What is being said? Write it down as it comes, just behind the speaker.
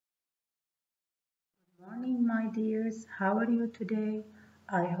Morning, my dears. How are you today?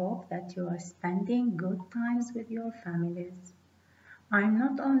 I hope that you are spending good times with your families. I'm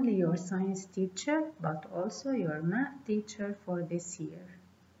not only your science teacher, but also your math teacher for this year.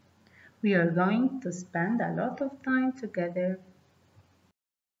 We are going to spend a lot of time together.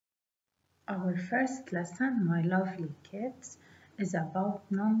 Our first lesson, my lovely kids, is about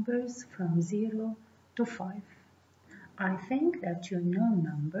numbers from 0 to 5. I think that you know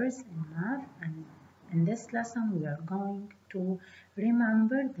numbers in math, and in this lesson we are going to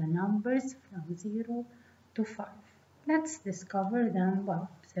remember the numbers from 0 to 5. Let's discover them by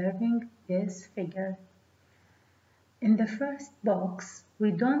observing this figure. In the first box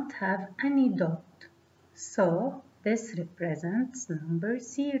we don't have any dot, so this represents number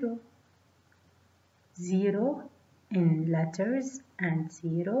 0. 0 in letters and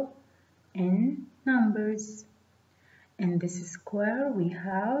 0 in numbers. In this square we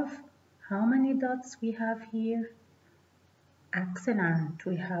have, how many dots we have here? Excellent,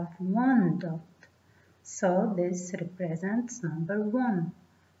 we have 1 dot. So this represents number 1.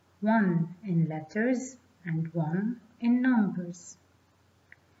 1 in letters and 1 in numbers.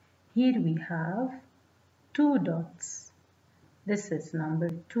 Here we have 2 dots. This is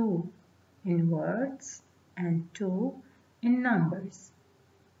number 2 in words and 2 in numbers.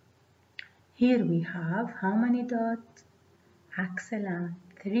 Here we have how many dots? Excellent,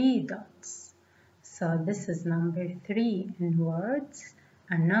 3 dots. So this is number 3 in words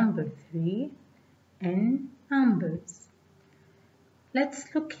and number 3 in numbers.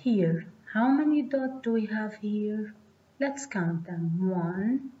 Let's look here. How many dots do we have here? Let's count them.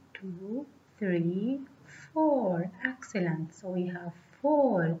 1, 2, 3, 4. Excellent. So we have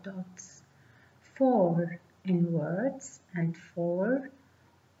 4 dots. 4 in words and 4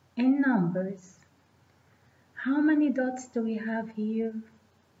 in numbers. How many dots do we have here?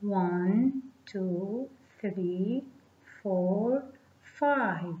 1, 2, 3, 4,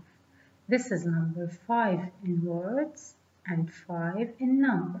 5. This is number 5 in words and 5 in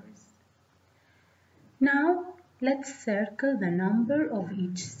numbers. Now let's circle the number of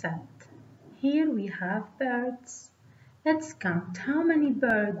each set. Here we have birds. Let's count how many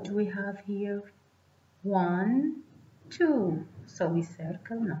birds do we have here? 1, 2. So we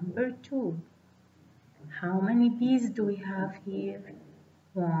circle number 2. How many bees do we have here?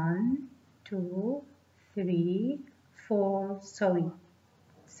 1, 2, 3, 4. So we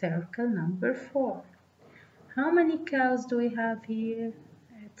circle number 4. How many cows do we have here?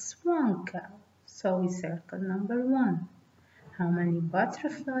 It's 1 cow. So we circle number 1. How many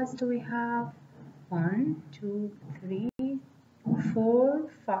butterflies do we have? 1, 2, 3, 4,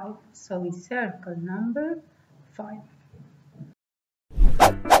 5. So we circle number 5.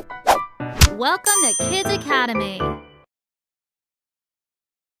 Welcome to Kids Academy.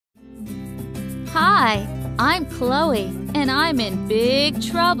 Hi, I'm Chloe, and I'm in big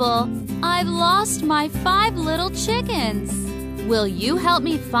trouble. I've lost my 5 little chickens. Will you help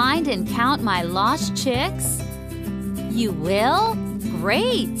me find and count my lost chicks? You will?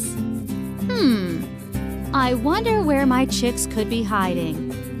 Great! I wonder where my chicks could be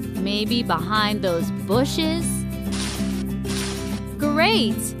hiding. Maybe behind those bushes?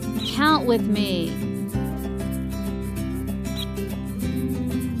 Great! Count with me.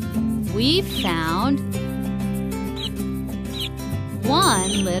 We've found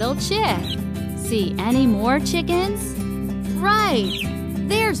 1 little chick. See any more chickens? Right,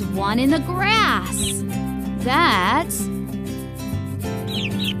 there's 1 in the grass. That's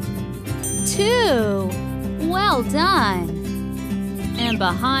 2. Well done. And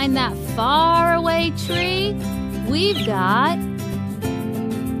behind that faraway tree, we've got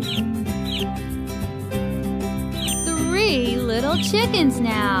 3 little chickens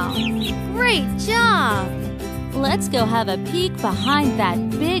now. Great job! Let's go have a peek behind that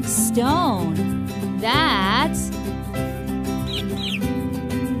big stone. That's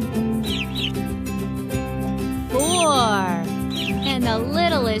 4. And the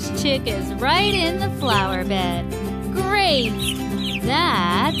littlest chick is right in the flower bed. Great!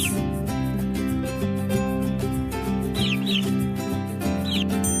 That's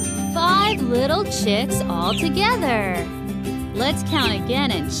 5 little chicks all together. Let's count again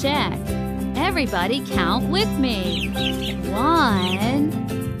and check. Everybody count with me. 1,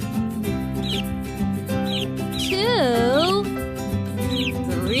 2,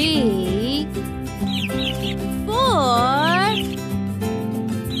 3, 4,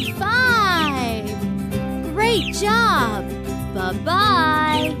 5. Great job!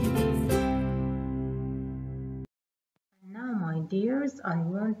 Bye-bye! Now, my dears, I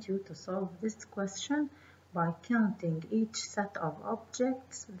want you to solve this question by counting each set of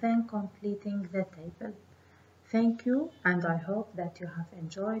objects, then completing the table. Thank you, and I hope that you have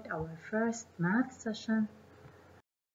enjoyed our first math session.